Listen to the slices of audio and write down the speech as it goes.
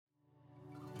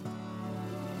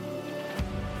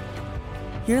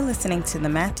You're listening to the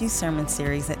Matthew Sermon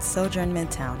Series at Sojourn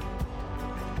Midtown.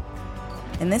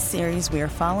 In this series, we are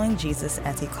following Jesus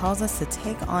as he calls us to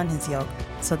take on his yoke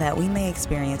so that we may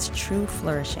experience true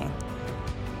flourishing.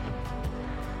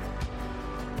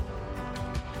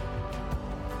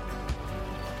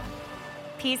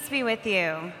 Peace be with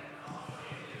you.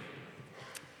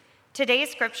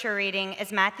 Today's scripture reading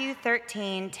is Matthew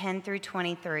 13, 10 through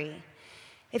 23.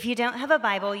 If you don't have a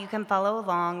Bible, you can follow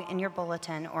along in your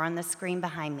bulletin or on the screen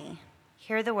behind me.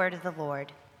 Hear the word of the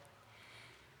Lord.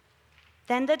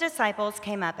 Then the disciples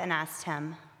came up and asked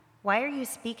him, "Why are you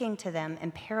speaking to them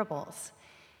in parables?"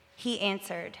 He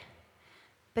answered,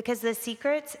 "Because the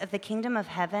secrets of the kingdom of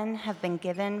heaven have been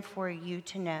given for you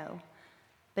to know,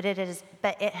 but it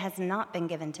has not been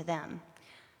given to them.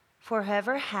 For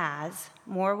whoever has,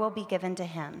 more will be given to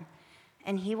him,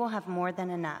 and he will have more than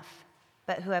enough.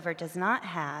 But whoever does not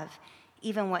have,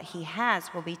 even what he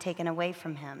has will be taken away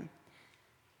from him.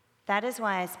 That is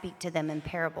why I speak to them in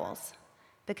parables,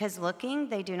 because looking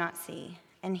they do not see,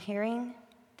 and hearing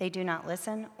they do not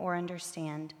listen or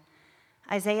understand.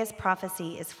 Isaiah's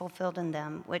prophecy is fulfilled in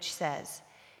them, which says,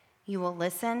 'You will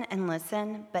listen and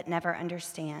listen, but never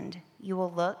understand. You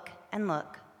will look and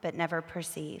look, but never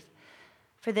perceive.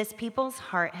 For this people's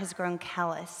heart has grown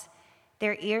callous.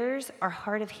 Their ears are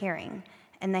hard of hearing,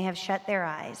 and they have shut their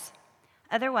eyes.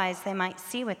 Otherwise they might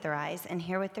see with their eyes and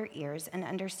hear with their ears and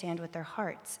understand with their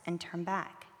hearts and turn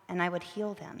back, and I would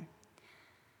heal them.'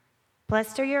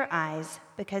 Blessed are your eyes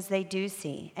because they do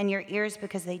see, and your ears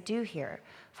because they do hear.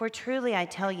 For truly I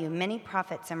tell you, many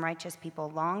prophets and righteous people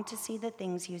longed to see the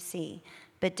things you see,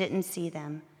 but didn't see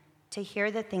them, to hear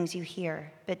the things you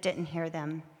hear, but didn't hear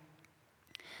them.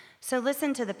 So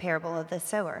listen to the parable of the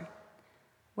sower.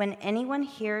 When anyone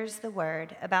hears the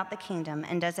word about the kingdom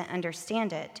and doesn't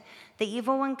understand it, the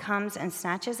evil one comes and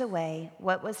snatches away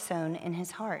what was sown in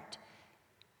his heart.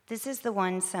 This is the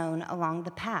one sown along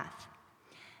the path.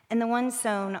 And the one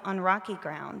sown on rocky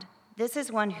ground, this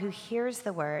is one who hears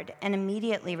the word and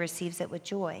immediately receives it with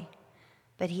joy.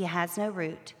 But he has no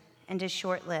root and is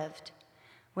short-lived.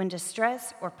 When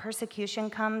distress or persecution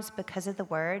comes because of the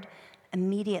word,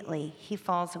 immediately he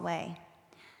falls away.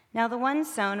 Now the one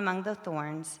sown among the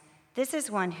thorns, this is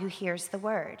one who hears the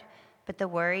word, but the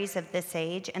worries of this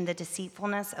age and the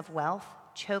deceitfulness of wealth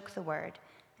choke the word,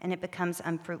 and it becomes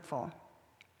unfruitful.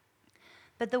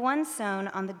 But the one sown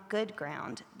on the good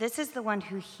ground, this is the one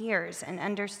who hears and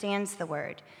understands the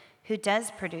word, who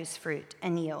does produce fruit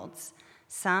and yields,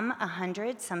 some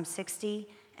 100, some 60,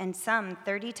 and some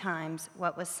 30 times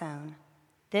what was sown.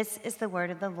 This is the word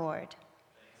of the Lord.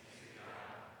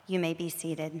 You may be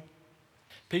seated.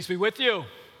 Peace be with you.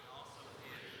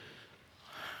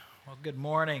 Well, good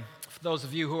morning. For those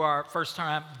of you who are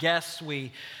first-time guests,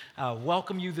 we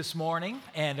welcome you this morning,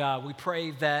 and we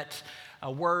pray that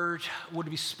a word would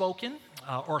be spoken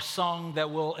or sung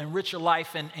that will enrich your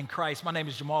life in Christ. My name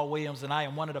is Jamal Williams, and I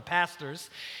am one of the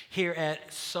pastors here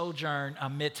at Sojourn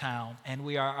Midtown, and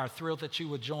we are thrilled that you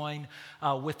would join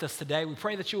with us today. We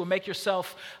pray that you will make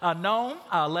yourself known.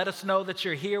 Let us know that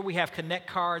you're here. We have connect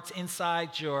cards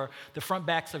inside the front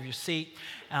backs of your seat,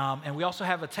 and we also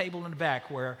have a table in the back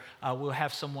where we'll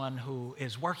have someone who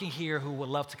is working here who would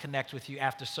love to connect with you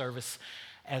after service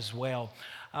as well.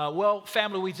 Well,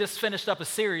 family, we just finished up a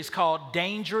series called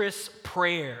Dangerous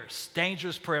Prayers.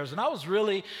 Dangerous Prayers. And I was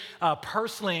really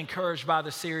personally encouraged by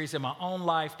the series in my own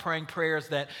life, praying prayers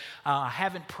that I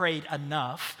haven't prayed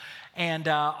enough. And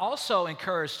also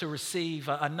encouraged to receive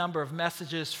a number of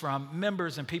messages from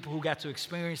members and people who got to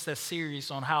experience that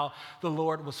series on how the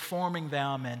Lord was forming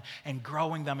them and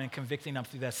growing them and convicting them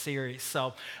through that series.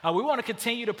 So we want to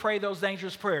continue to pray those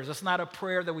dangerous prayers. It's not a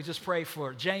prayer that we just pray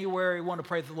for January. We want to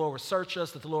pray that the Lord would search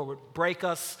us, that the Lord would break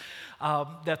us,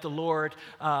 that the Lord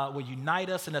would unite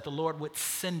us, and that the Lord would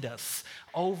send us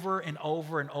over and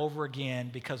over and over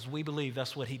again, because we believe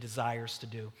that's what he desires to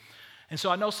do. And so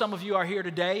I know some of you are here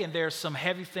today, and there's some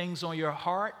heavy things on your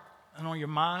heart and on your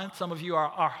mind. Some of you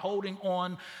are holding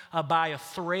on by a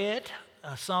thread.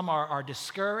 Some are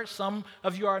discouraged. Some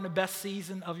of you are in the best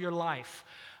season of your life.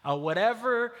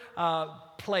 Whatever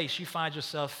place you find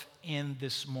yourself in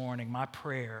this morning, my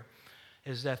prayer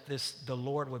is that the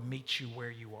Lord would meet you where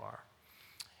you are.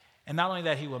 And not only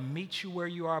that he will meet you where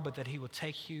you are, but that he will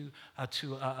take you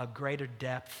to a greater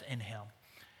depth in him.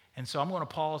 And so I'm going to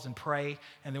pause and pray,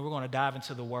 and then we're going to dive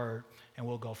into the word, and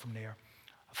we'll go from there.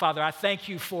 Father, I thank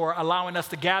you for allowing us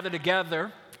to gather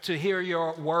together to hear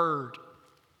your word.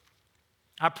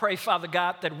 I pray, Father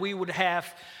God, that we would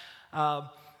have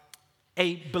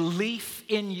a belief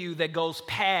in you that goes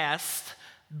past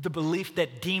the belief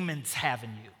that demons have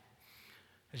in you.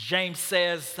 As James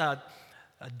says,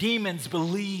 demons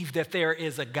believe that there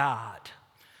is a God.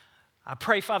 I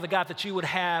pray, Father God, that you would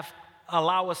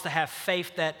allow us to have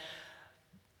faith that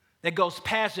goes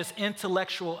past just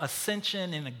intellectual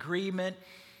ascension and agreement,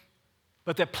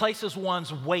 but that places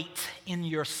one's weight in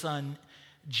your Son,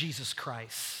 Jesus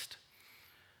Christ.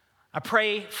 I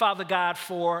pray, Father God,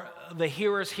 for the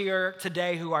hearers here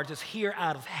today who are just here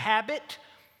out of habit,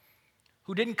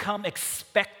 who didn't come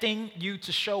expecting you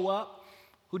to show up,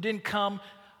 who didn't come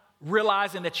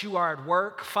realizing that you are at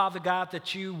work. Father God,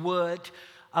 that you would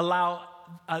allow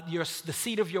the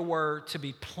seed of your word to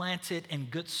be planted in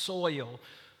good soil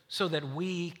so that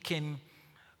we can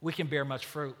bear much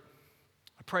fruit.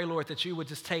 I pray, Lord, that you would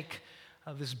just take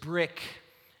this brick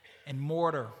and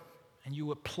mortar and you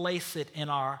would place it in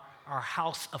our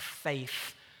house of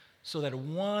faith so that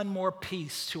one more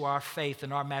piece to our faith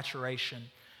and our maturation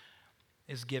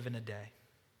is given today.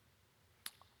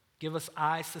 Give us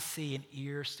eyes to see and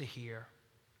ears to hear.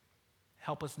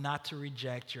 Help us not to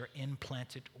reject your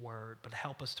implanted word, but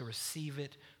help us to receive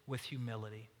it with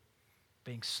humility,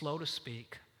 being slow to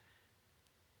speak,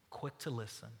 quick to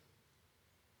listen.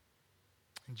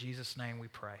 In Jesus' name we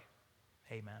pray.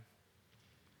 Amen.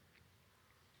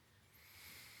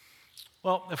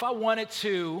 Well, if I wanted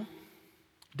to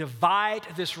divide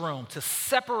this room, to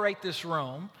separate this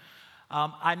room,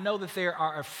 I know that there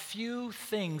are a few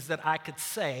things that I could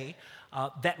say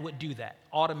that would do that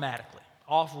automatically,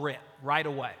 off rip, right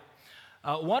away.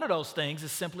 One of those things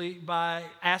is simply by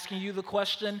asking you the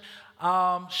question,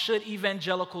 should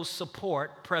evangelicals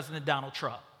support President Donald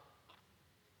Trump?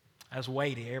 That's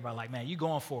weighty. Everybody like, man, you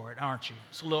going for it, aren't you?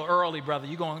 It's a little early, brother.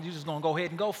 You just going to go ahead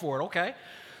and go for it, okay?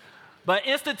 But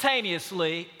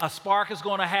instantaneously, a spark is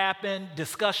going to happen,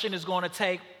 discussion is going to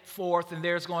take forth, and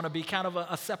there's going to be kind of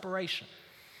a separation.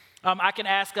 I can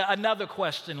ask another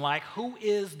question like, who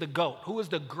is the GOAT? Who is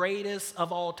the greatest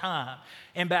of all time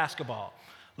in basketball?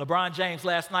 LeBron James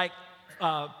last night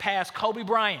passed Kobe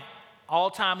Bryant,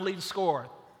 all-time leading scorer,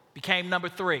 became number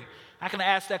 3. I can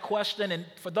ask that question, and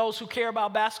for those who care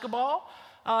about basketball,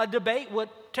 debate would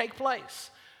take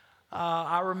place.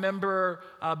 I remember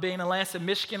being in Lansing,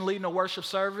 Michigan, leading a worship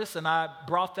service, and I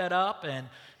brought that up, and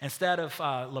instead of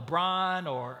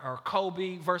LeBron or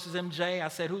Kobe versus MJ, I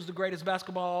said, who's the greatest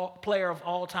basketball player of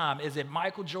all time? Is it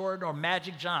Michael Jordan or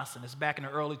Magic Johnson? It's back in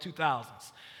the early 2000s.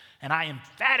 And I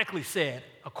emphatically said,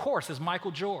 of course, it's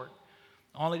Michael Jordan,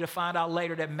 only to find out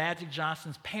later that Magic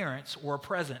Johnson's parents were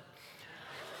present.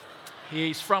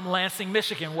 He's from Lansing,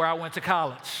 Michigan, where I went to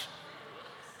college.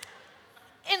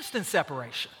 Instant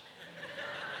separation.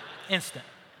 Instant.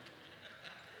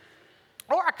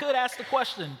 Or I could ask the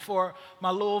question for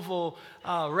my Louisville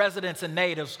residents and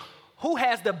natives, who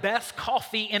has the best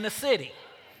coffee in the city?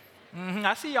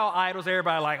 I see y'all idols,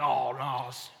 everybody like, oh no,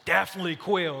 it's definitely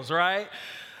Quills, right?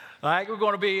 Like we're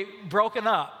going to be broken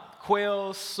up.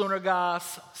 Quills,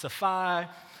 Sunergas, Safai.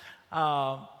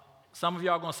 Some of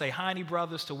y'all are going to say Heine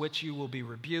Brothers, to which you will be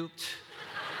rebuked.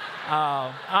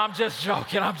 I'm just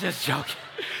joking.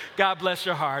 God bless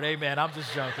your heart. Amen. I'm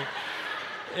just joking.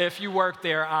 If you work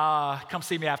there, come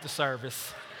see me after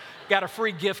service. Got a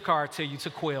free gift card to you to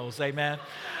Quills. Amen.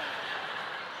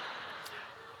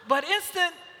 But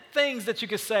instant things that you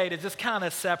could say to just kind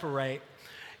of separate.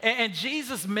 And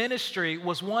Jesus' ministry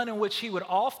was one in which he would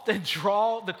often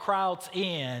draw the crowds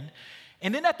in.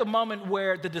 And then at the moment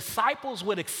where the disciples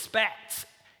would expect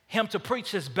him to preach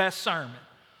his best sermon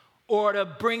or to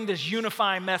bring this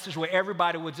unifying message where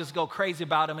everybody would just go crazy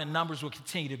about him and numbers would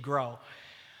continue to grow.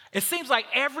 It seems like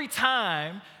every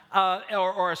time,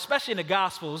 or especially in the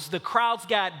Gospels, the crowds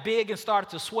got big and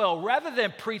started to swell. Rather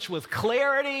than preach with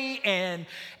clarity and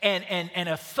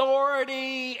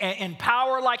authority and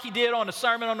power like he did on the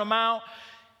Sermon on the Mount,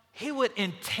 he would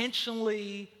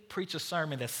intentionally preach a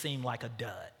sermon that seemed like a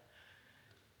dud.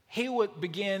 He would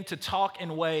begin to talk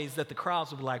in ways that the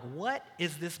crowds would be like, what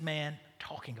is this man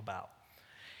talking about?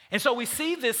 And so we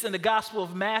see this in the Gospel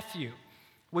of Matthew.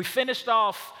 We finished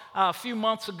off a few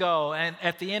months ago and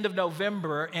at the end of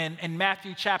November in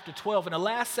Matthew chapter 12. In the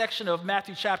last section of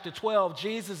Matthew chapter 12,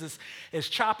 Jesus is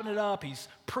chopping it up. He's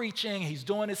preaching, he's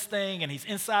doing his thing, and he's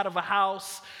inside of a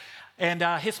house. And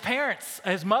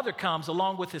his mother comes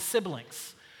along with his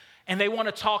siblings. And they want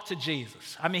to talk to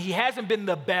Jesus. I mean, he hasn't been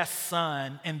the best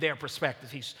son in their perspective.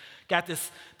 He's got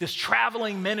this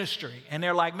traveling ministry. And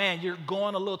they're like, man, you're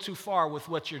going a little too far with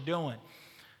what you're doing.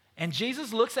 And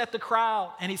Jesus looks at the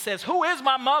crowd and he says, who is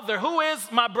my mother? Who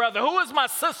is my brother? Who is my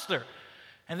sister?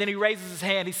 And then he raises his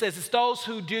hand. He says, it's those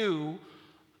who do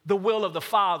the will of the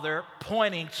Father,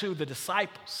 pointing to the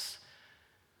disciples.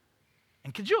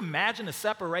 And could you imagine the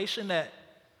separation that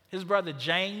his brother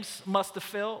James must have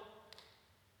felt?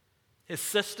 his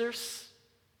sisters,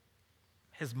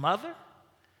 his mother?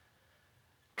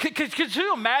 Could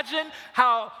you imagine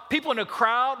how people in the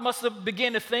crowd must have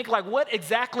begun to think, like, what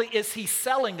exactly is he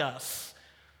selling us?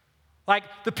 Like,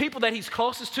 the people that he's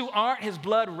closest to aren't his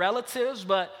blood relatives,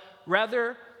 but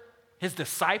rather his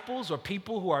disciples or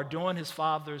people who are doing his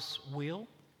Father's will?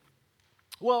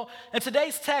 Well, in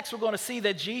today's text, we're going to see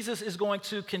that Jesus is going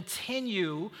to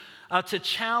continue to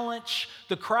challenge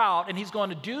the crowd, and he's going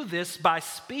to do this by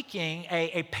speaking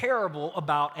a parable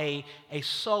about a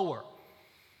sower.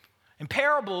 And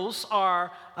parables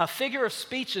are a figure of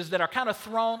speeches that are kind of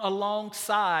thrown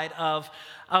alongside of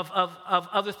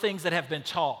other things that have been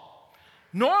taught.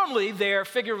 Normally, they're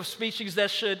figure of speeches that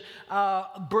should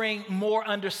bring more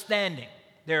understanding.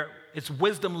 It's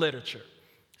wisdom literature,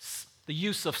 the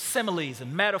use of similes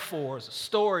and metaphors,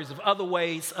 stories of other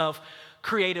ways of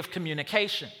creative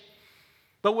communication.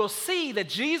 But we'll see that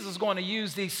Jesus is going to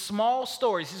use these small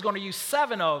stories. He's going to use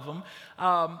 7 of them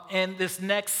in this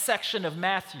next section of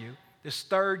Matthew, this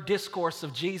third discourse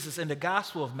of Jesus in the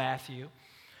Gospel of Matthew.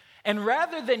 And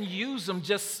rather than use them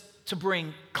just to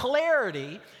bring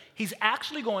clarity, he's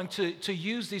actually going to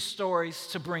use these stories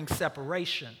to bring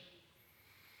separation.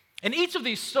 And each of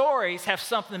these stories have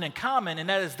something in common, and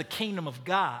that is the kingdom of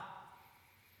God.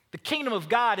 The kingdom of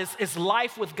God is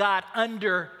life with God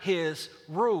under his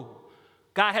rule.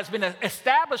 God has been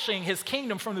establishing his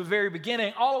kingdom from the very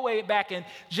beginning, all the way back in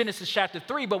Genesis chapter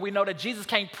 3. But we know that Jesus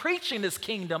came preaching this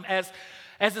kingdom as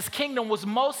this kingdom was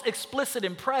most explicit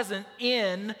and present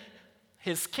in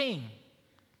his king,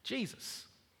 Jesus.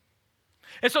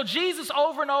 And so Jesus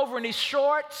over and over in these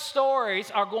short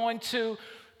stories are going to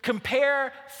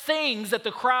compare things that the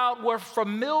crowd were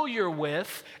familiar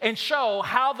with and show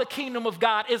how the kingdom of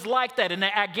God is like that. In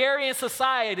the agrarian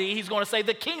society, he's going to say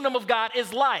the kingdom of God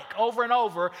is like over and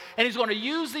over, and he's going to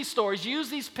use these stories,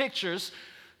 use these pictures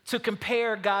to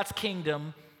compare God's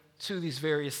kingdom to these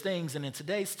various things. And in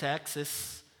today's text,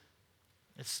 it's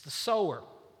the sower.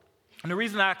 And the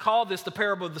reason I call this the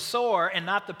parable of the sower and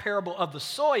not the parable of the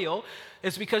soil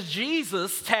is because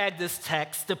Jesus tagged this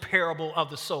text the parable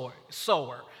of the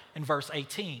sower in verse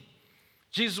 18.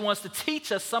 Jesus wants to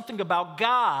teach us something about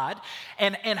God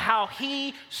and how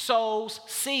he sows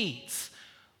seeds.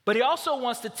 But he also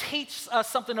wants to teach us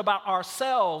something about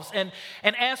ourselves and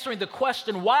answering the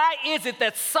question, why is it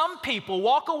that some people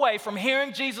walk away from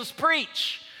hearing Jesus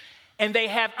preach and they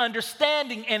have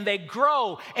understanding and they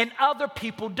grow and other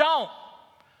people don't?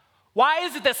 Why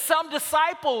is it that some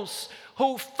disciples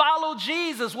who follow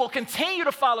Jesus will continue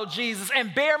to follow Jesus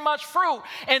and bear much fruit,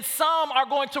 and some are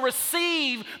going to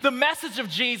receive the message of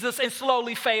Jesus and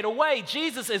slowly fade away?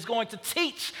 Jesus is going to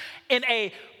teach in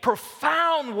a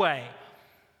profound way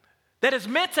that is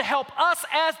meant to help us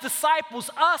as disciples,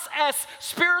 us as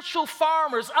spiritual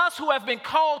farmers, us who have been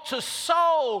called to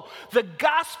sow the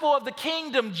gospel of the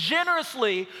kingdom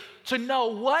generously, to know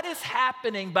what is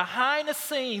happening behind the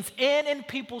scenes in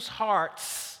people's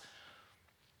hearts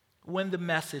when the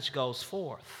message goes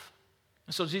forth.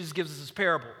 And so Jesus gives us this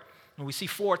parable. And we see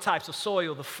 4 types of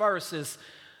soil. The first is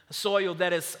a soil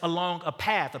that is along a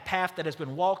path that has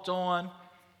been walked on,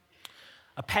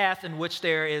 a path in which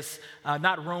there is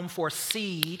not room for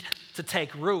seed to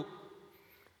take root.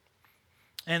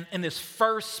 And in this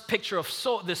first picture of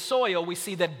this soil, we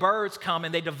see that birds come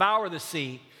and they devour the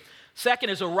seed. Second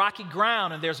is a rocky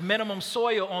ground, and there's minimum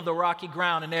soil on the rocky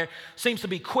ground, and there seems to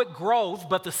be quick growth,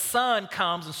 but the sun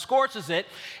comes and scorches it,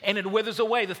 and it withers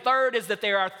away. The third is that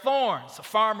there are thorns. A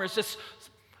farmer is just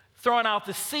throwing out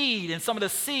the seed, and some of the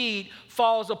seed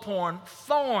falls upon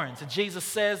thorns. And Jesus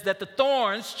says that the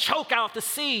thorns choke out the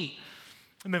seed.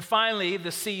 And then finally,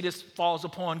 the seed falls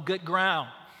upon good ground.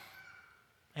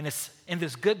 And it's in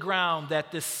this good ground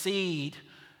that this seed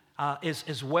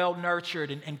is well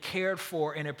nurtured and cared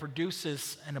for, and it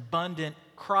produces an abundant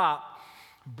crop,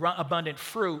 abundant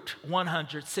fruit,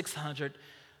 100, 600,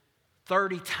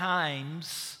 30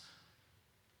 times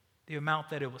the amount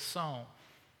that it was sown.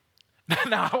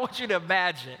 Now, I want you to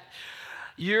imagine,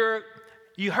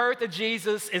 you heard that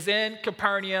Jesus is in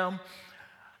Capernaum,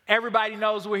 everybody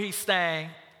knows where he's staying,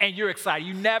 and you're excited.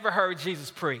 You never heard Jesus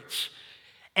preach.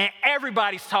 And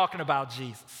everybody's talking about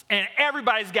Jesus. And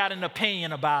everybody's got an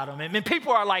opinion about him. And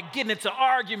people are like getting into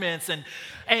arguments and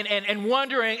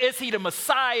wondering, is he the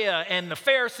Messiah? And the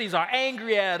Pharisees are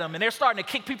angry at him. And they're starting to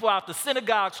kick people out the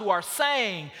synagogues who are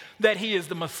saying that he is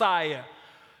the Messiah.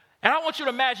 And I want you to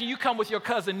imagine you come with your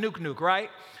cousin Nuke, right?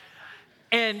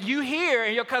 And you hear,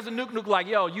 and your cousin Nuke like,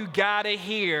 yo, you gotta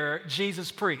hear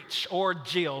Jesus preach, or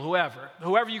Jill,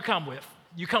 whoever you come with.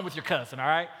 You come with your cousin, all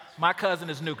right? My cousin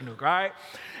is Nuke Nuke, right?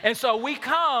 And so we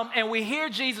come and we hear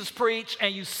Jesus preach,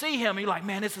 and you see him, and you're like,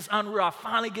 man, this is unreal. I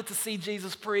finally get to see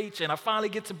Jesus preach, and I finally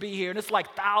get to be here. And it's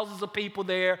like thousands of people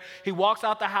there. He walks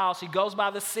out the house. He goes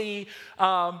by the Sea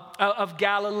of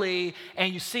Galilee,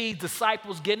 and you see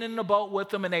disciples getting in the boat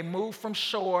with him, and they move from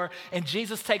shore. And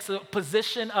Jesus takes a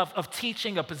position of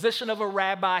teaching, a position of a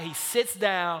rabbi. He sits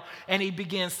down, and he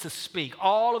begins to speak.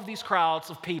 All of these crowds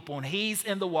of people, and he's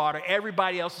in the water.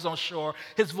 Everybody else is on shore.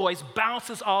 His voice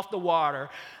bounces off the water.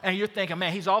 And you're thinking,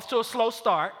 man, he's off to a slow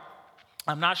start.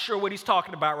 I'm not sure what he's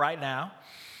talking about right now.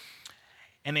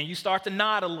 And then you start to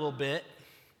nod a little bit.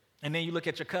 And then you look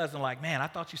at your cousin like, man, I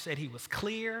thought you said he was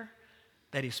clear,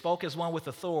 that he spoke as one with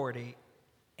authority,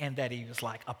 and that he was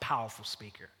like a powerful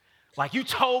speaker. Like you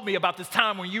told me about this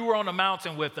time when you were on the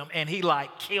mountain with him, and he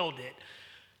like killed it.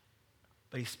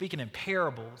 But he's speaking in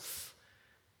parables,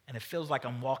 and it feels like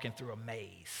I'm walking through a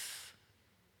maze.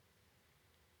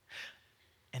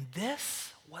 And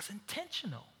this was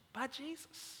intentional by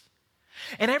Jesus.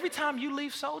 And every time you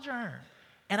leave Sojourn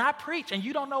and I preach and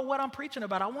you don't know what I'm preaching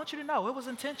about, I want you to know it was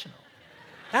intentional.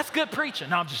 That's good preaching.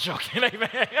 No, I'm just joking.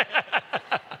 Amen.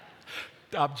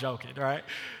 I'm joking, right?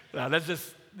 No, that's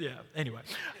just, yeah, anyway.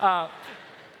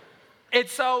 And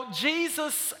so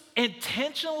Jesus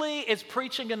intentionally is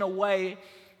preaching in a way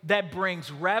that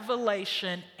brings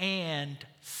revelation and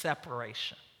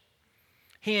separation.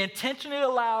 He intentionally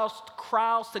allows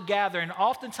crowds to gather, and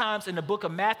oftentimes in the book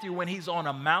of Matthew, when he's on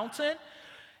a mountain,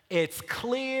 it's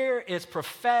clear, it's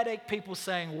prophetic. People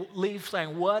leave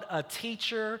saying, what a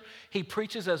teacher. He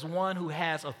preaches as one who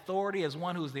has authority, as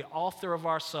one who's the author of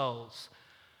our souls.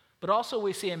 But also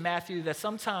we see in Matthew that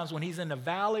sometimes when he's in the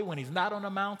valley, when he's not on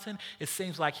a mountain, it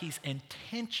seems like he's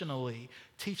intentionally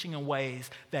teaching in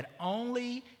ways that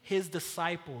only his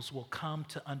disciples will come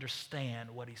to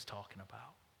understand what he's talking about.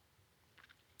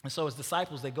 And so his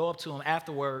disciples, they go up to him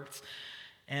afterwards,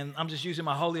 and I'm just using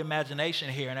my holy imagination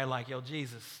here, and they're like, yo,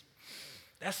 Jesus,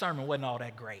 that sermon wasn't all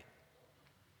that great.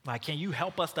 Like, can you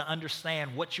help us to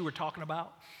understand what you were talking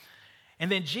about?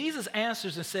 And then Jesus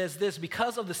answers and says this,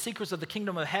 because of the secrets of the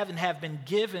kingdom of heaven have been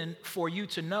given for you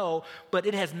to know, but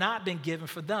it has not been given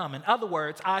for them. In other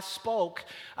words, I spoke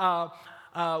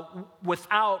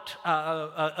without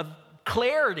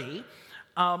clarity,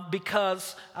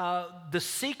 because the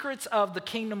secrets of the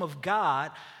kingdom of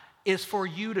God is for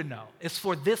you to know. It's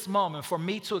for this moment, for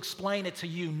me to explain it to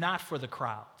you, not for the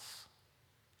crowds.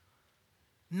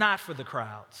 Not for the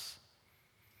crowds.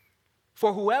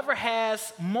 For whoever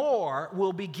has more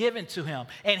will be given to him,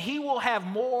 and he will have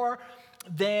more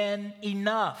than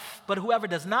enough. But whoever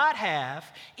does not have,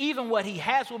 even what he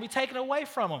has will be taken away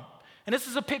from him. And this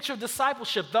is a picture of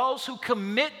discipleship. Those who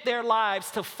commit their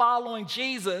lives to following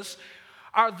Jesus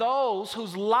are those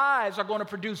whose lives are going to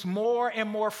produce more and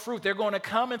more fruit. They're going to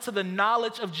come into the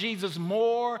knowledge of Jesus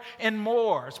more and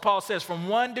more. As Paul says, from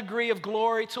one degree of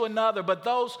glory to another. But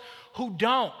those who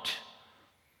don't,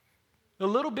 the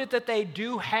little bit that they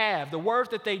do have, the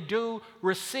word that they do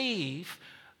receive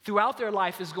throughout their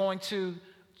life is going to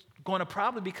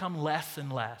probably become less and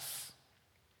less.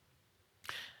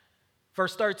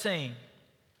 Verse 13,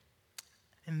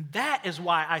 and that is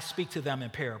why I speak to them in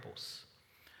parables.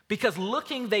 Because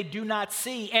looking, they do not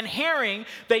see, and hearing,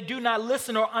 they do not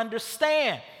listen or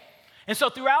understand. And so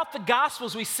throughout the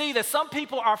Gospels, we see that some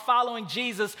people are following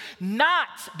Jesus not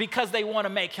because they want to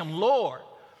make him Lord,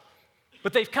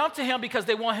 but they've come to him because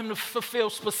they want him to fulfill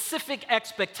specific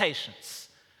expectations.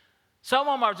 Some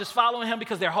of them are just following him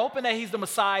because they're hoping that he's the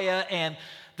Messiah, and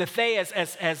that they,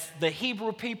 as the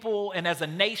Hebrew people and as a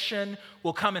nation,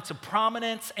 will come into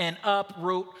prominence and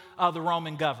uproot the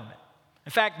Roman government.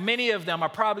 In fact, many of them are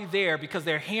probably there because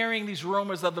they're hearing these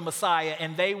rumors of the Messiah,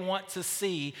 and they want to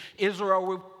see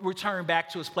Israel return back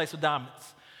to its place of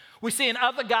dominance. We see in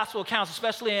other gospel accounts,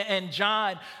 especially in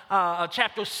John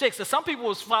chapter 6, that some people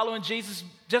was following Jesus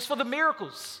just for the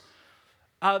miracles.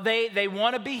 They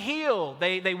want to be healed.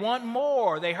 They want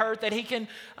more. They heard that he can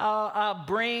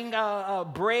bring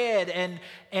bread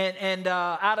and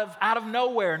out of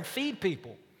nowhere and feed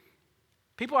people.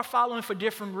 People are following for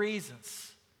different reasons.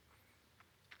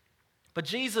 But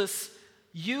Jesus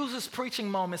uses preaching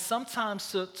moments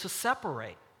sometimes to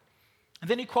separate. And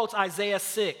then he quotes Isaiah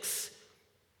 6.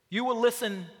 You will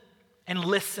listen and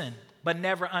listen, but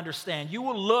never understand. You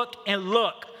will look and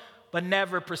look, but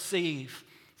never perceive.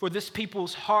 For this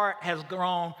people's heart has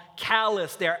grown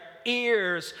callous. Their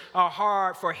ears are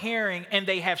hard for hearing, and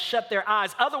they have shut their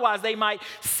eyes. Otherwise, they might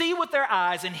see with their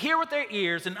eyes and hear with their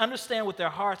ears and understand with their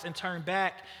hearts and turn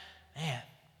back. Man,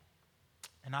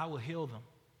 and I will heal them.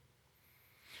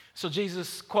 So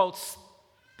Jesus quotes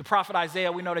the prophet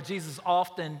Isaiah. We know that Jesus is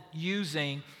often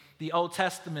using the Old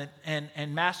Testament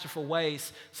in masterful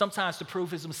ways, sometimes to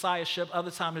prove his messiahship, other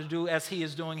times to do as he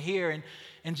is doing here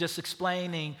and just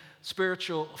explaining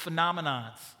spiritual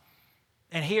phenomenons.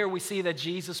 And here we see that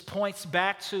Jesus points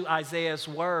back to Isaiah's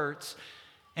words,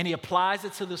 and he applies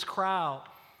it to this crowd.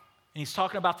 And he's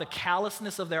talking about the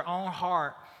callousness of their own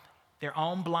heart, their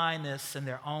own blindness, and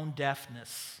their own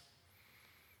deafness.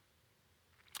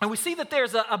 And we see that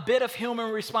there's a bit of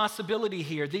human responsibility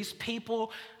here. These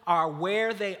people are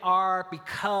where they are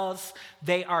because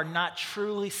they are not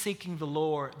truly seeking the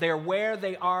Lord. They're where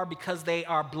they are because they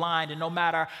are blind. And no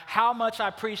matter how much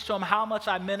I preach to them, how much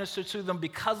I minister to them,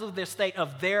 because of their state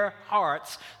of their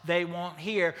hearts, they won't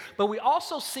hear. But we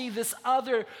also see this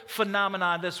other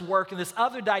phenomenon that's working, this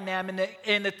other dynamic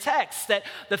in the text, that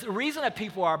the reason that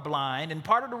people are blind, and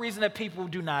part of the reason that people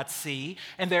do not see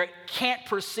and they can't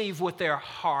perceive with their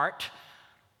heart,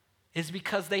 is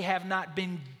because they have not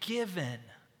been given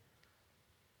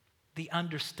the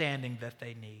understanding that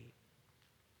they need.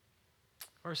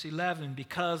 Verse 11,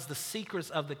 because the secrets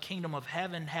of the kingdom of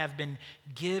heaven have been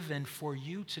given for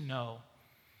you to know.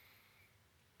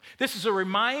 This is a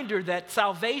reminder that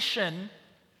salvation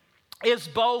is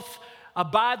both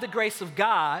by the grace of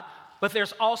God, but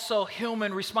there's also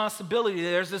human responsibility.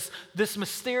 There's this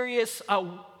mysterious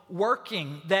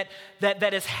working that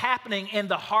is happening in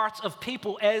the hearts of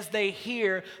people as they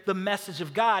hear the message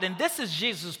of God. And this is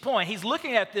Jesus' point. He's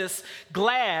looking at this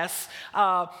glass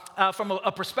from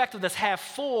a perspective that's half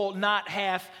full, not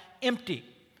half empty.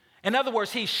 In other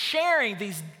words, he's sharing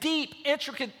these deep,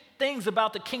 intricate things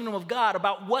about the kingdom of God,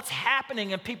 about what's happening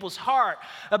in people's heart,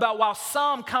 about while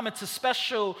some come into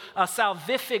special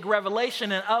salvific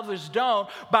revelation and others don't,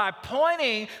 by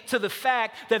pointing to the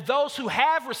fact that those who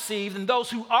have received and those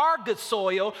who are good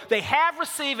soil, they have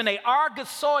received and they are good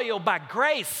soil by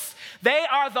grace. They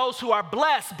are those who are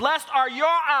blessed. Blessed are your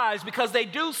eyes because they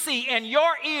do see, and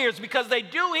your ears because they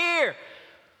do hear.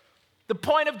 The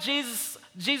point of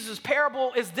Jesus'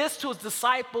 parable is this to his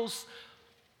disciples: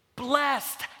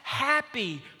 blessed,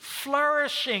 happy,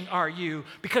 flourishing are you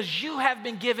because you have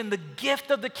been given the gift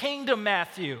of the kingdom,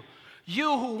 Matthew.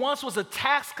 You who once was a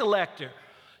tax collector,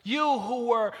 you who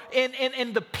were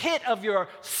in the pit of your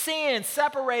sin,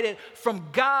 separated from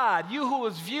God, you who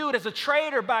was viewed as a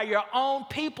traitor by your own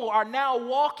people, are now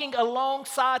walking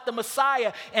alongside the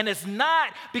Messiah. And it's not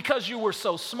because you were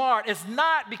so smart. It's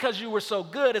not because you were so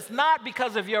good. It's not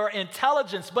because of your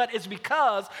intelligence, but it's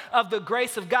because of the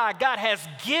grace of God. God has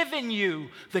given you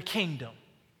the kingdom.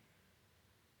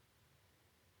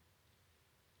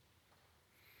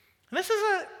 And this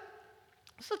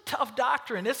is a tough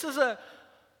doctrine. This is a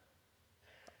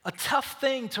tough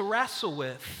thing to wrestle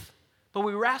with, but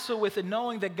we wrestle with it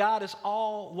knowing that God is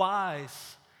all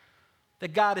wise,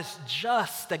 that God is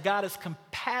just, that God is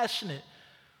compassionate,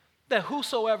 that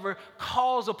whosoever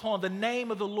calls upon the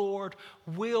name of the Lord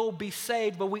will be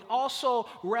saved. But we also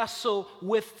wrestle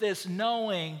with this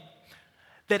knowing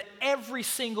that every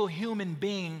single human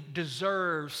being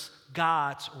deserves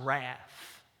God's wrath.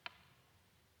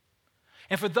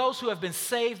 And for those who have been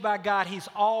saved by God, he's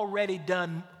already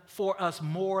done for us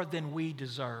more than we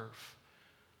deserve.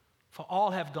 For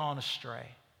all have gone astray.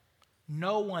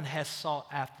 No one has sought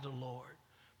after the Lord.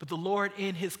 But the Lord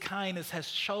in his kindness has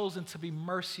chosen to be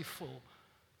merciful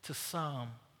to some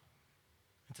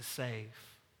and to save.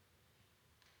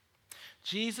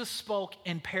 Jesus spoke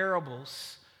in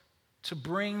parables to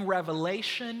bring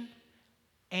revelation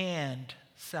and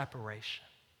separation.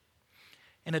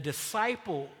 And a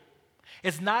disciple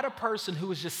is not a person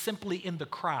who is just simply in the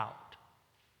crowd.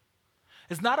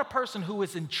 It's not a person who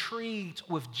is intrigued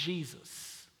with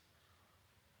Jesus.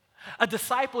 A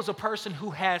disciple is a person who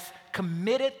has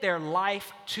committed their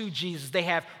life to Jesus. They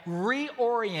have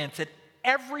reoriented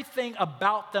everything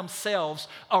about themselves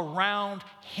around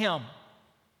him.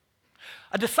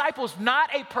 A disciple is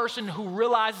not a person who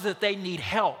realizes that they need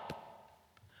help.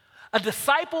 A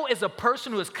disciple is a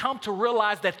person who has come to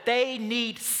realize that they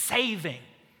need saving,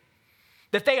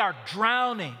 that they are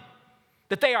drowning,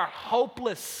 that they are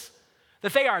hopeless,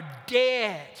 that they are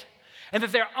dead, and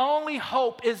that their only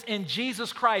hope is in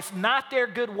Jesus Christ, not their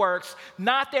good works,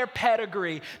 not their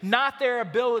pedigree, not their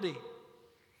ability.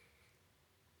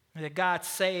 And that God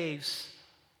saves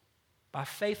by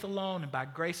faith alone and by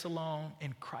grace alone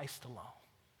in Christ alone.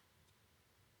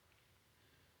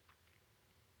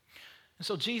 And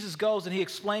so Jesus goes and he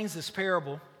explains this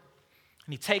parable,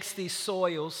 and he takes these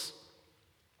soils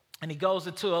and he goes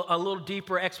into a little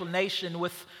deeper explanation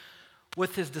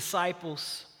with his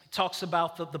disciples. He talks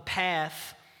about the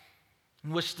path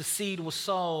in which the seed was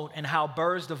sown and how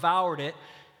birds devoured it.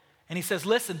 And he says,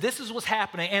 listen, this is what's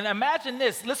happening. And imagine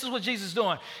this. This is what Jesus is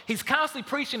doing. He's constantly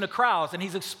preaching to crowds, and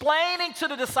he's explaining to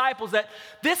the disciples that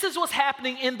this is what's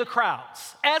happening in the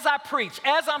crowds. As I preach,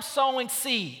 as I'm sowing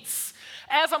seeds,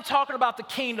 as I'm talking about the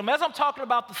kingdom, as I'm talking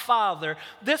about the Father,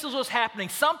 this is what's happening.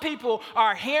 Some people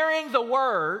are hearing the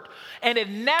word, and it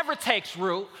never takes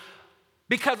root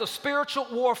because of spiritual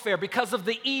warfare, because of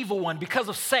the evil one, because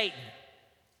of Satan.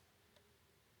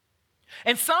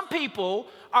 And some people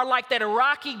are like that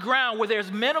rocky ground where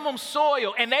there's minimum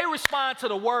soil, and they respond to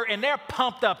the word and they're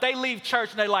pumped up. They leave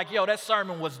church and they're like, yo, that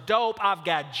sermon was dope. I've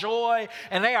got joy.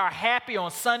 And they are happy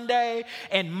on Sunday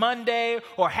and Monday,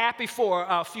 or happy for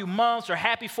a few months, or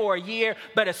happy for a year.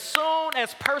 But as soon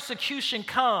as persecution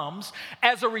comes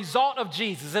as a result of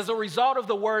Jesus, as a result of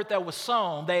the word that was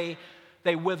sown, they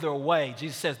wither away.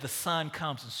 Jesus says the sun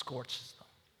comes and scorches them.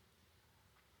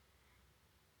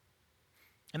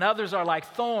 And others are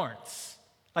like thorns,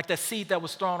 like that seed that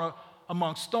was thrown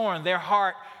amongst thorns. Their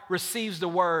heart receives the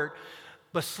word,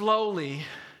 but slowly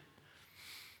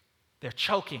they're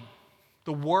choking.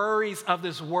 The worries of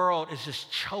this world is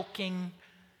just choking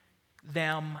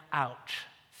them out.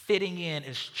 Fitting in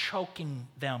is choking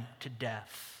them to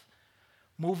death.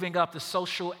 Moving up the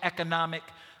social economic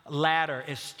ladder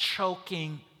is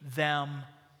choking them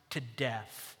to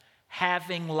death.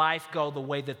 Having life go the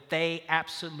way that they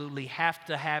absolutely have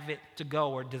to have it to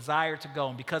go, or desire to go,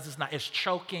 and because it's not, it's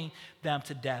choking them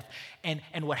to death. And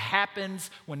what happens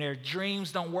when their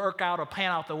dreams don't work out or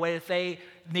pan out the way that they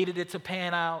needed it to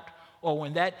pan out, or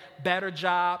when that better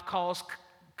job calls,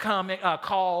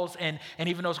 and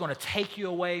even though it's going to take you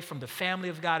away from the family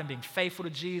of God and being faithful to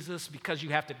Jesus because you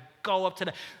have to go up to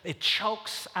that, it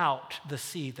chokes out the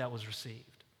seed that was received.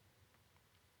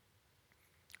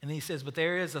 And then he says, but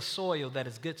there is a soil that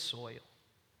is good soil.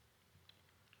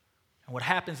 And what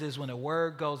happens is when the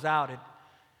word goes out, it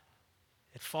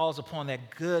falls upon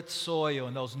that good soil,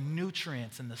 and those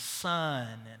nutrients and the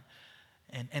sun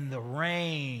and the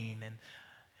rain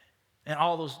and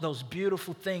all those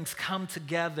beautiful things come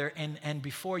together, and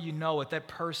before you know it, that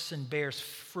person bears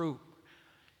fruit.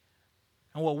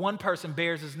 And what one person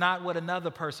bears is not what another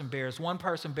person bears. One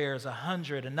person bears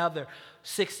 100, another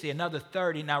 60, another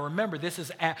 30. Now remember, this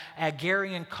is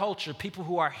agrarian culture. People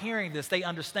who are hearing this, they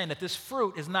understand that this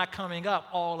fruit is not coming up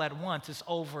all at once. It's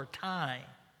over time.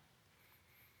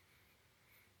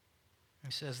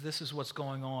 He says this is what's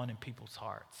going on in people's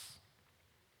hearts.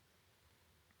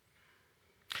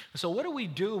 So what do we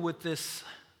do with this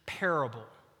parable?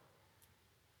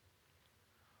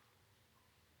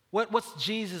 What's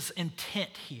Jesus' intent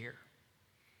here?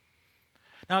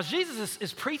 Now, as Jesus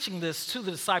is preaching this to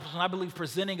the disciples, and I believe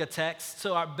presenting a text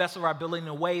to our best of our ability in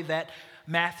a way that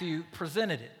Matthew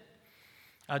presented it.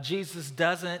 Jesus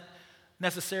doesn't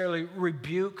necessarily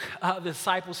rebuke the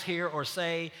disciples here or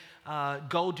say,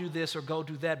 go do this or go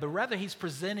do that, but rather he's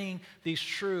presenting these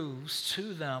truths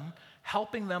to them,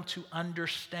 helping them to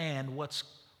understand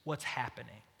what's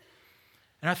happening.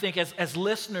 And I think as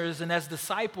listeners and as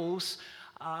disciples,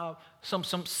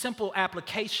 some simple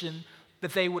application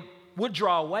that they would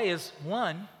draw away is,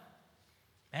 one,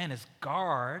 man, is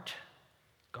guard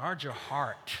your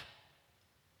heart.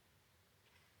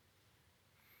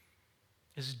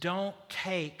 Is don't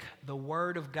take the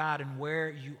word of God and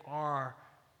where you are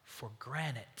for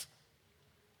granted.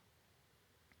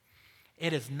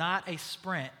 It is not a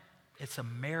sprint, it's a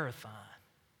marathon.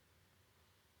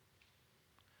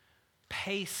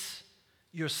 Pace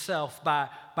yourself by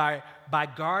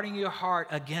guarding your heart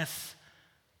against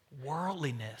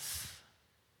worldliness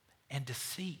and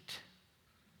deceit.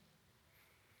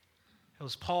 It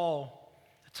was Paul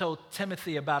that told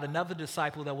Timothy about another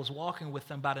disciple that was walking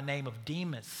with him by the name of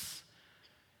Demas.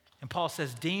 And Paul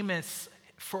says Demas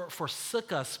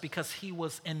forsook us because he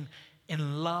was in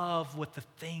love with the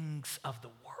things of the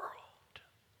world.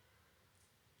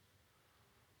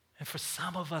 And for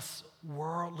some of us,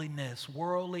 worldliness,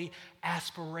 worldly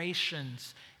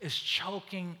aspirations is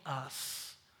choking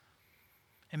us.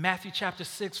 In Matthew chapter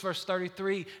 6, verse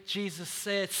 33, Jesus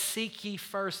said, seek ye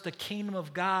first the kingdom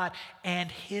of God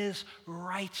and his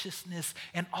righteousness,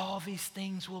 and all these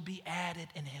things will be added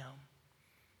in him.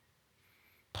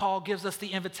 Paul gives us the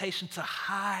invitation to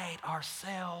hide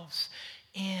ourselves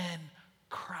in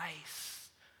Christ.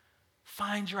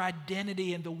 Find your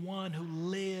identity in the one who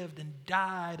lived and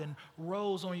died and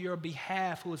rose on your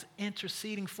behalf, who is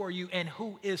interceding for you and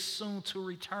who is soon to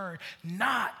return,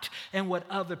 not in what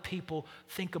other people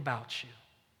think about you.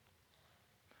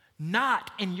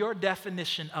 Not in your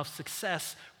definition of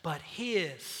success, but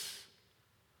his.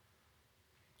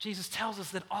 Jesus tells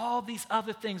us that all these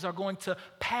other things are going to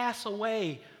pass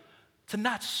away to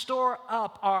not store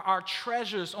up our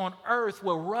treasures on earth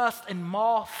where rust and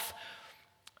moth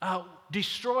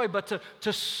destroy, but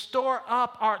to store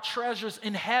up our treasures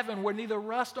in heaven where neither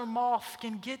rust or moth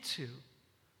can get to.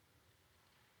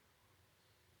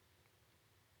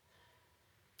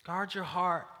 Guard your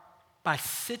heart by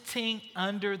sitting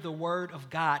under the Word of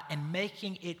God and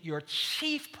making it your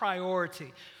chief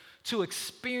priority to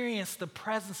experience the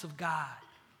presence of God,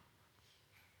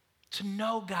 to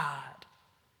know God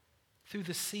through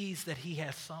the seeds that He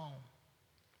has sown.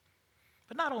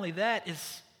 But not only that,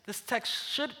 this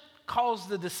text should cause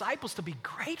the disciples to be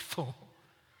grateful.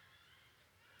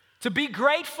 To be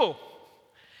grateful.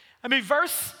 I mean,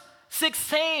 verse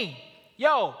 16,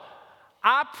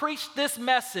 I preached this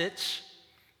message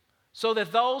so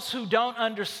that those who don't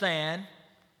understand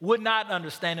would not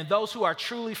understand, and those who are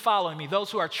truly following me,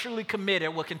 those who are truly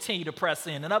committed, will continue to press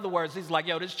in. In other words, he's like,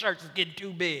 this church is getting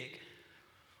too big.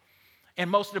 And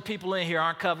most of the people in here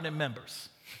aren't covenant members.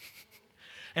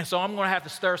 And so I'm going to have to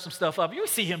stir some stuff up. You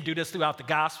see him do this throughout the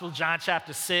gospel. John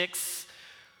chapter 6,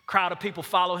 crowd of people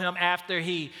follow him after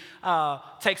he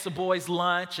takes the boys'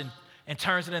 lunch and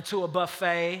turns it into a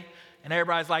buffet. And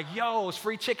everybody's like, it's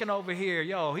free chicken over here.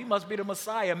 He must be the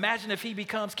Messiah. Imagine if he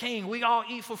becomes king. We all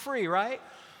eat for free, right?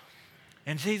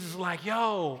 And Jesus is like,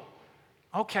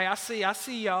 okay, I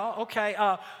see y'all. Okay,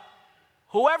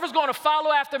 whoever's going to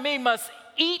follow after me must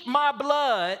eat my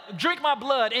blood, drink my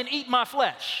blood, and eat my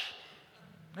flesh.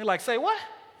 They're like, say what?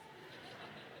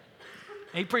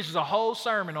 And he preaches a whole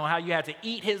sermon on how you have to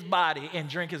eat his body and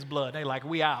drink his blood. They're like,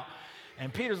 we out.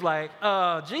 And Peter's like,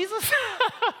 Jesus?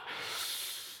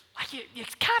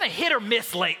 It's kind of hit or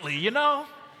miss lately,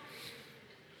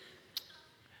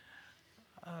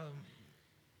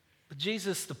 But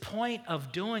Jesus, the point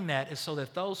of doing that is so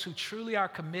that those who truly are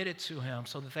committed to him,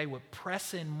 so that they would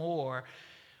press in more,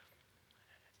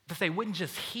 that they wouldn't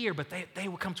just hear, but they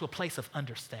would come to a place of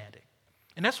understanding.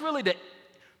 And that's really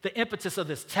the impetus of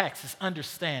this text, is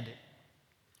understanding.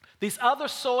 These other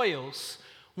soils,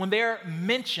 when they're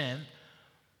mentioned,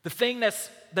 the thing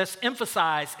that's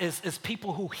emphasized is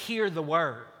people who hear the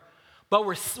word. But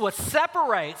what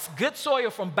separates good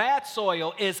soil from bad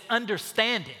soil is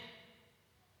understanding.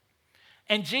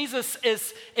 And Jesus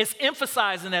is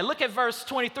emphasizing that. Look at verse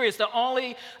 23. It's the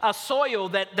only soil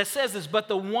that says this. But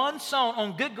the one sown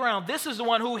on good ground, this is the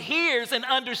one who hears and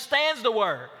understands the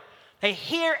word. They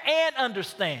hear and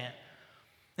understand.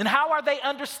 And how are they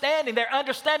understanding? They're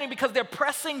understanding because they're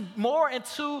pressing more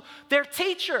into their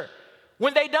teacher.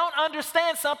 When they don't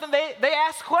understand something, they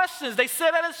ask questions. They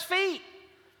sit at his feet.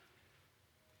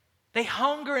 They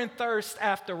hunger and thirst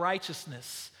after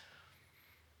righteousness.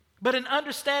 But in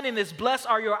understanding this, blessed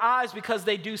are your eyes because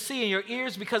they do see, and your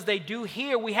ears because they do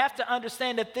hear. We have to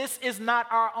understand that this is not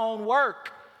our own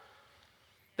work.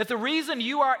 That the reason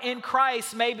you are in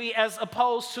Christ, maybe as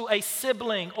opposed to a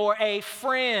sibling or a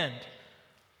friend,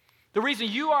 the reason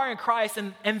you are in Christ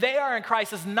and they are in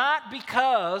Christ is not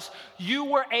because you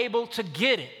were able to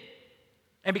get it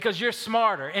and because you're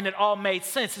smarter and it all made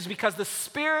sense. It's because the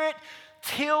Spirit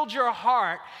tilled your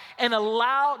heart and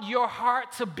allowed your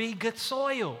heart to be good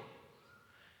soil.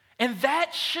 And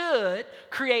that should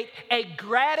create a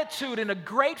gratitude and a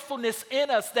gratefulness in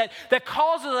us that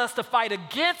causes us to fight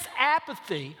against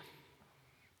apathy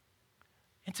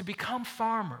and to become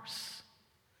farmers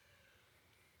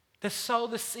that sow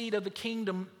the seed of the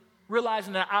kingdom,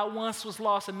 realizing that I once was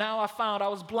lost and now I found. I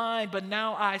was blind, but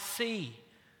now I see.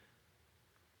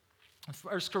 In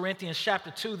 1 Corinthians chapter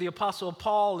 2, the Apostle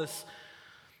Paul is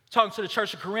talking to the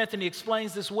church of Corinth, and he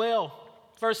explains this well.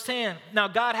 Verse 10, now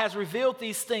God has revealed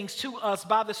these things to us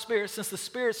by the Spirit, since the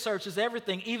Spirit searches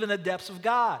everything, even the depths of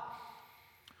God.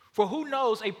 For who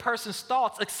knows a person's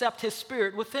thoughts except his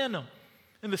spirit within him?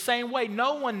 In the same way,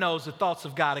 no one knows the thoughts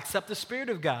of God except the Spirit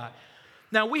of God.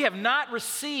 Now we have not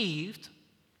received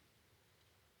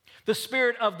the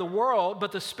spirit of the world,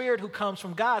 but the Spirit who comes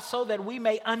from God, so that we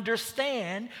may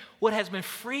understand what has been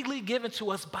freely given to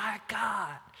us by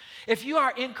God. If you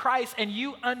are in Christ and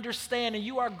you understand and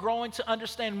you are growing to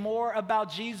understand more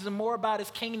about Jesus and more about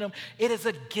his kingdom, it is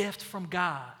a gift from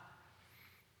God.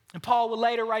 And Paul would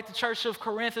later write to the church of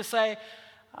Corinth and say,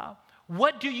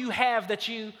 what do you have that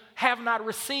you have not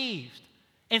received?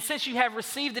 And since you have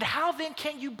received it, how then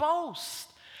can you boast?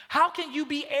 How can you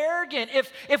be arrogant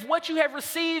if what you have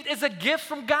received is a gift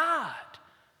from God?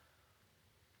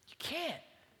 You can't.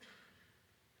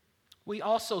 We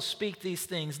also speak these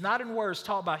things, not in words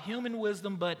taught by human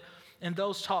wisdom, but in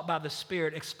those taught by the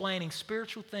Spirit, explaining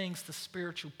spiritual things to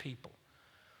spiritual people.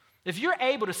 If you're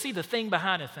able to see the thing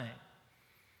behind a thing,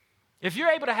 if you're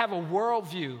able to have a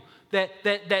worldview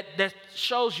that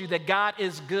shows you that God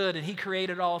is good and he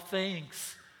created all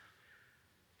things,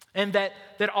 and that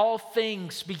all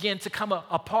things begin to come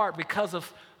apart because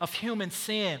of human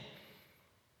sin,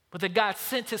 but that God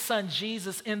sent his son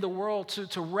Jesus in the world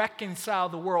to reconcile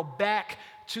the world back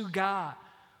to God,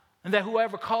 and that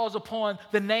whoever calls upon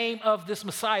the name of this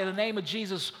Messiah, the name of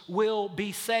Jesus, will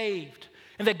be saved,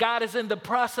 and that God is in the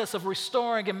process of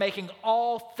restoring and making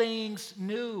all things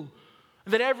new,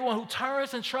 and that everyone who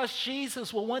turns and trusts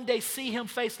Jesus will one day see him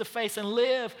face to face and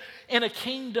live in a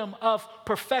kingdom of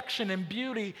perfection and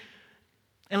beauty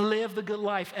and live the good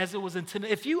life as it was intended.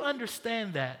 If you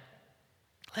understand that,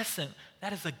 listen,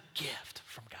 that is a gift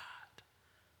from God.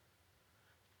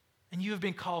 And you have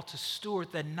been called to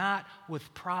steward that not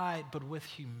with pride, but with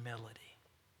humility.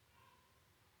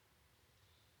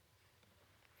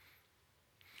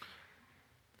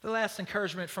 The last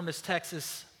encouragement from this text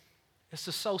is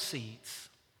to sow seeds.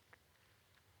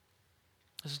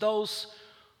 It's those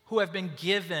who have been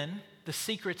given the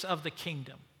secrets of the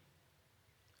kingdom,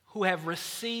 who have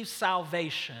received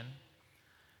salvation,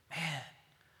 man,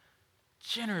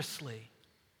 generously,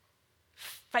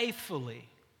 faithfully,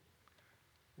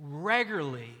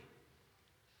 regularly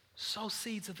sow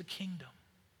seeds of the kingdom.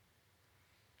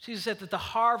 Jesus said that the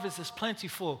harvest is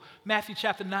plentiful, Matthew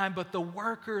chapter 9, but the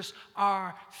workers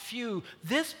are few.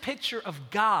 This picture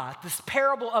of God, this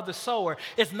parable of the sower,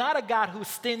 is not a God who's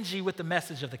stingy with the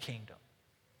message of the kingdom,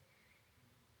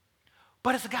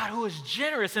 but it's a God who is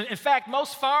generous. And in fact,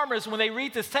 most farmers, when they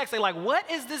read this text, they're like, what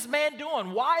is this man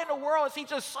doing? Why in the world is he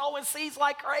just sowing seeds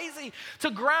like crazy to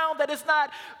ground that has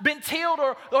not been tilled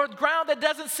or ground that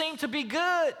doesn't seem to be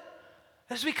good?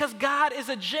 It's because God is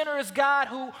a generous God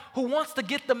who wants to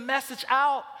get the message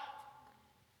out.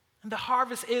 And the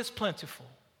harvest is plentiful.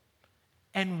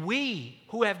 And we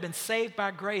who have been saved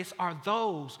by grace are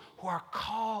those who are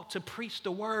called to preach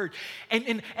the word.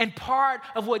 And part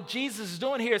of what Jesus is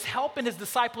doing here is helping his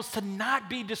disciples to not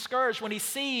be discouraged when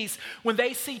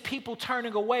they see people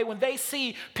turning away, when they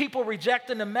see people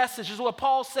rejecting the message. This is what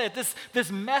Paul said. This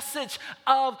message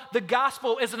of the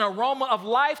gospel is an aroma of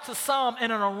life to some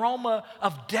and an aroma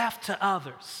of death to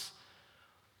others.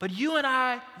 But you and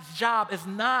I's job is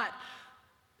not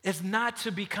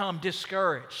to become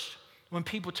discouraged when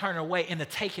people turn away and to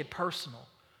take it personal,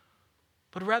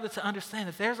 but rather to understand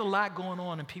that there's a lot going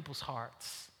on in people's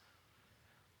hearts.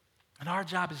 And our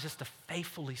job is just to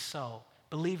faithfully sow,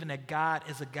 believing that God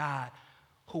is a God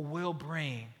who will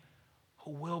bring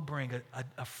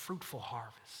a fruitful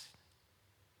harvest.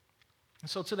 And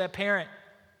so to that parent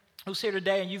who's here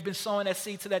today and you've been sowing that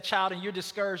seed to that child and you're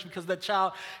discouraged because that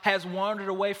child has wandered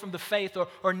away from the faith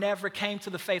or never came to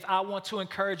the faith, I want to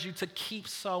encourage you to keep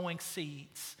sowing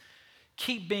seeds.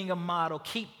 Keep being a model,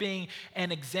 keep being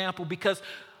an example, because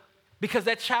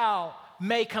that child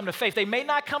may come to faith. They may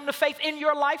not come to faith in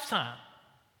your lifetime.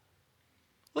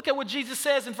 Look at what Jesus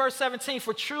says in verse 17,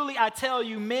 for truly I tell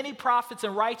you, many prophets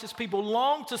and righteous people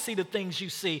long to see the things you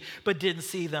see, but didn't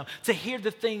see them, to hear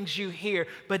the things you hear,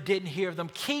 but didn't hear them.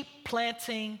 Keep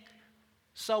planting,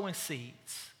 sowing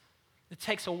seeds. It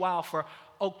takes a while for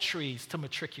oak trees to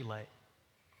matriculate.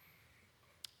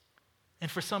 And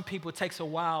for some people, it takes a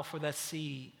while for that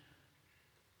seed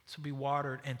to be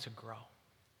watered and to grow.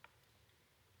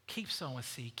 Keep sowing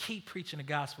seed. Keep preaching the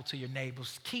gospel to your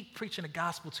neighbors. Keep preaching the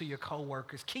gospel to your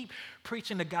coworkers. Keep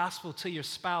preaching the gospel to your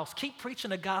spouse. Keep preaching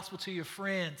the gospel to your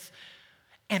friends.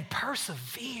 And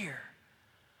persevere.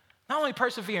 Not only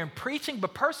persevere in preaching,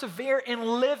 but persevere in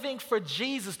living for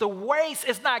Jesus. The race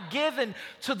is not given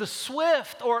to the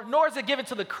swift, nor is it given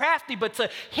to the crafty, but to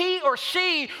he or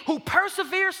she who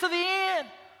perseveres to the end.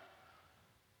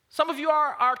 Some of you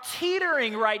are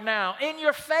teetering right now in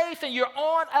your faith, and you're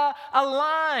on a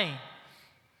line.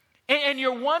 And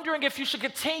you're wondering if you should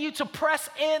continue to press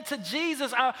into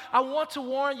Jesus. I want to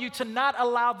warn you to not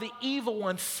allow the evil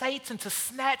one, Satan, to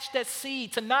snatch that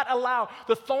seed, to not allow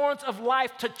the thorns of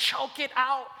life to choke it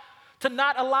out, to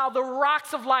not allow the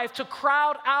rocks of life to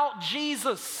crowd out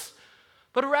Jesus,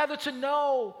 but rather to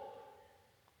know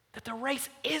that the race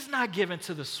is not given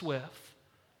to the swift,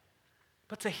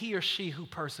 but to he or she who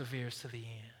perseveres to the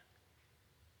end.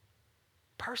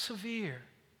 Persevere.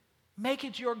 Make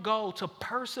it your goal to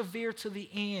persevere to the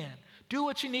end. Do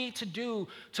what you need to do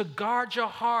to guard your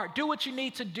heart. Do what you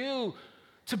need to do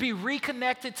to be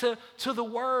reconnected to the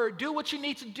word. Do what you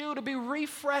need to do to be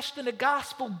refreshed in the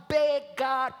gospel. Beg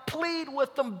God, plead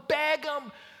with him, beg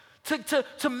him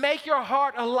to make your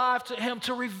heart alive to him,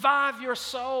 to revive your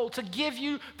soul, to give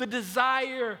you the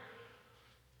desire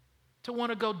to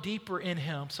want to go deeper in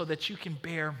him so that you can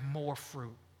bear more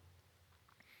fruit.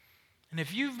 And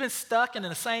if you've been stuck in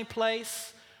the same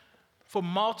place for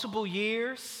multiple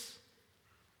years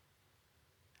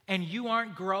and you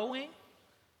aren't growing,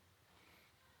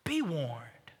 be warned.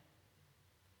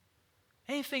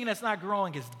 Anything that's not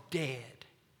growing is dead.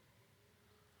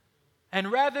 And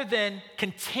rather than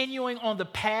continuing on the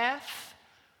path,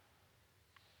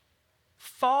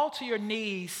 fall to your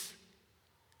knees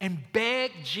and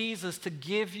beg Jesus to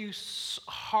give you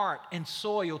heart and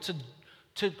soil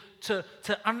to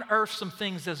unearth some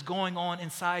things that's going on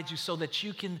inside you so that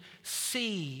you can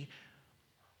see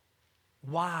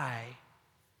why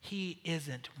he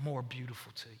isn't more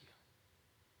beautiful to you.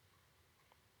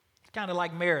 It's kind of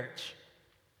like marriage.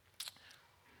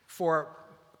 For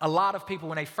a lot of people,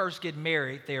 when they first get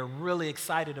married, they're really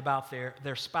excited about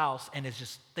their spouse, and it's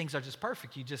just, things are just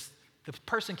perfect. The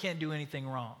person can't do anything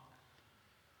wrong.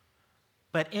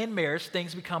 But in marriage,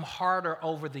 things become harder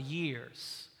over the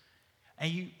years.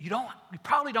 And you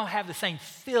probably don't have the same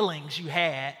feelings you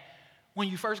had when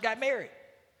you first got married.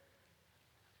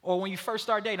 Or when you first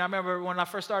started dating. I remember when I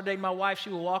first started dating my wife,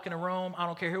 she would walk in the room, I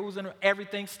don't care who was in the room,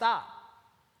 everything stopped.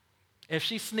 If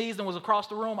she sneezed and was across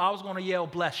the room, I was going to yell,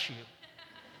 "Bless you."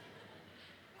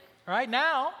 Right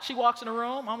now, she walks in the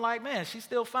room, I'm like, man, she's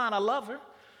still fine, I love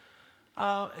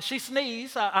her. She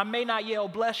sneezed, I may not yell,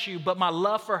 "Bless you," but my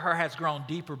love for her has grown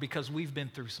deeper because we've been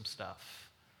through some stuff.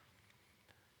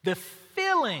 The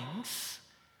feelings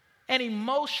and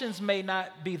emotions may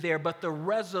not be there, but the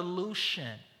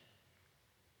resolution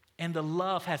and the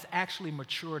love has actually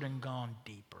matured and gone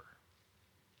deeper.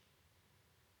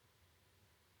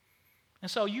 And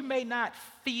so you may not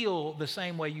feel the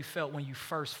same way you felt when you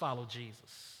first followed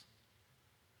Jesus.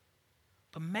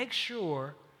 But make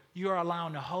sure you are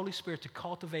allowing the Holy Spirit to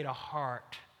cultivate a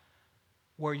heart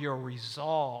where you're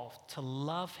resolved to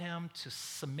love him, to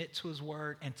submit to his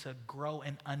word, and to grow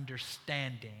in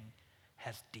understanding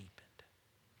has deepened.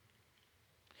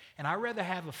 And I'd rather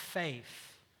have a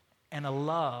faith and a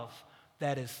love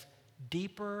that is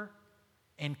deeper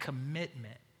in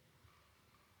commitment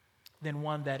than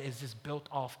one that is just built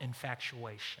off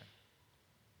infatuation.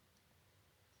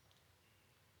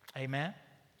 Amen?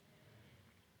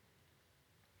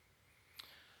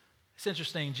 It's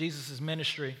interesting, Jesus'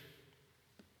 ministry,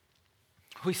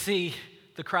 we see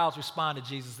the crowds respond to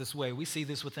Jesus this way. We see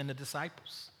this within the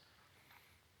disciples.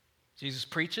 Jesus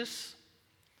preaches,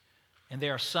 and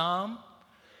there are some,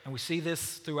 and we see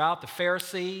this throughout the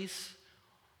Pharisees,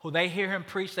 who they hear him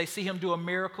preach, they see him do a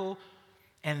miracle,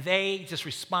 and they just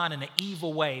respond in an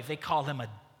evil way. They call him a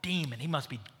demon. He must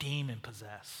be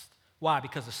demon-possessed. Why?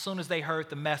 Because as soon as they heard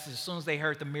the message, as soon as they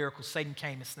heard the miracle, Satan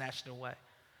came and snatched it away.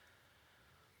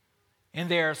 And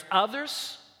there's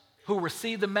others who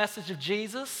receive the message of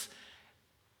Jesus,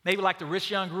 maybe like the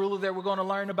rich young ruler that we're going to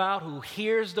learn about, who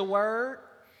hears the word,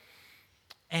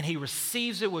 and he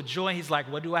receives it with joy. He's like,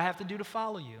 "What do I have to do to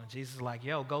follow you?" And Jesus is like,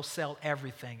 "Yo, go sell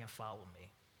everything and follow me."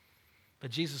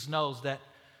 But Jesus knows that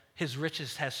his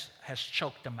riches has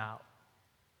choked him out.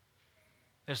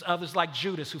 There's others like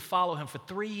Judas who follow him for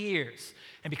 3 years.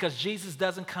 And because Jesus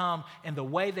doesn't come in the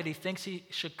way that he thinks he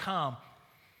should come,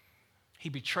 he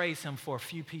betrays him for a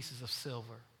few pieces of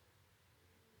silver.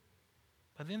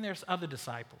 But then there's other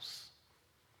disciples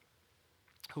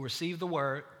who receive the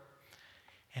word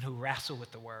and who wrestle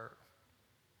with the word,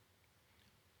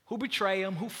 who betray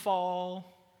him, who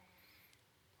fall,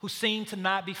 who seem to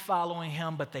not be following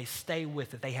him, but they stay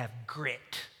with it. They have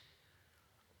grit.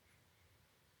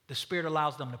 The Spirit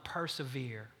allows them to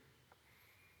persevere.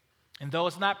 And though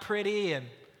it's not pretty, and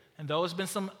though it's been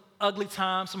some ugly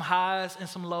times, some highs and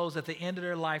some lows, at the end of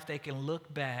their life, they can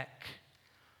look back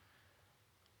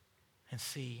and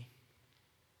see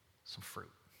some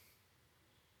fruit.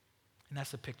 And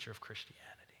that's a picture of Christianity.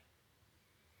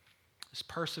 It's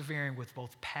persevering with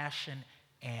both passion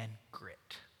and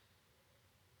grit.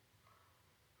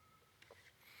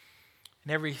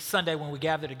 And every Sunday when we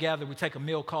gather together, we take a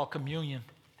meal called communion.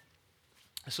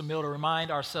 It's a meal to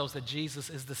remind ourselves that Jesus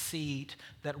is the seed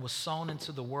that was sown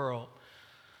into the world,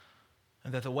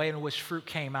 and that the way in which fruit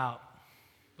came out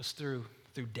was through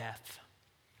death.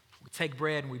 We take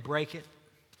bread and we break it.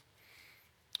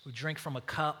 We drink from a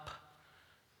cup,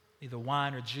 either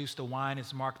wine or juice. The wine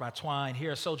is marked by twine.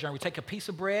 Here at Sojourn, we take a piece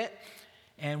of bread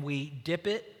and we dip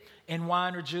it in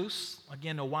wine or juice.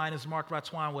 Again, the wine is marked by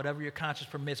twine, whatever your conscience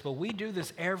permits. But we do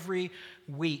this every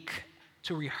week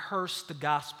to rehearse the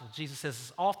gospel. Jesus says,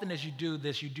 as often as you do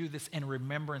this in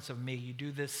remembrance of me. You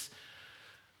do this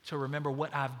to remember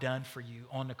what I've done for you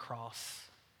on the cross.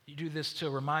 You do this to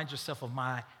remind yourself of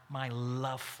my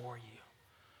love for you.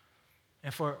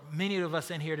 And for many of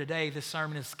us in here today, this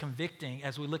sermon is convicting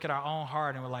as we look at our own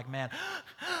heart and we're like, man,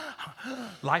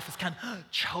 life is kind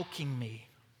of choking me,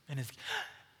 and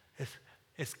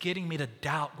it's getting me to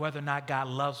doubt whether or not God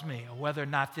loves me or whether or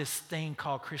not this thing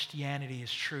called Christianity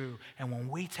is true. And when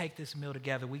we take this meal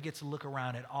together, we get to look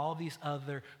around at all these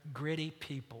other gritty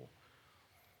people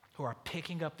who are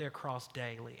picking up their cross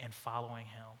daily and following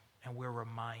him. And we're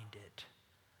reminded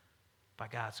by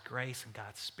God's grace and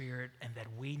God's Spirit, and that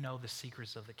we know the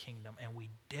secrets of the kingdom, and we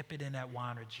dip it in that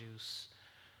wine or juice,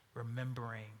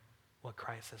 remembering what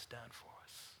Christ has done for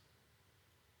us.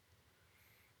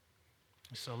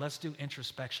 So let's do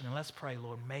introspection and let's pray,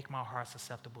 Lord, make my heart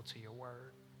susceptible to your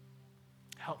word.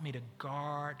 Help me to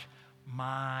guard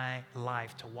my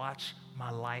life, to watch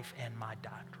my life and my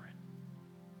doctrine.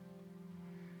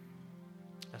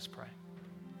 Let's pray.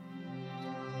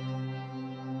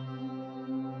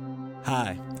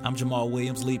 Hi, I'm Jamal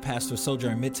Williams, lead pastor of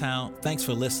Sojourn Midtown. Thanks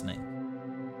for listening.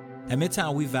 At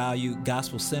Midtown, we value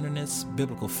gospel-centeredness,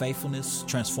 biblical faithfulness,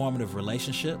 transformative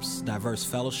relationships, diverse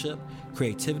fellowship,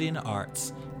 creativity in the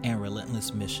arts, and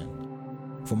relentless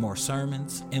mission. For more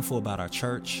sermons, info about our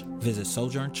church, visit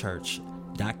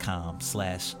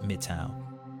sojournchurch.com/Midtown.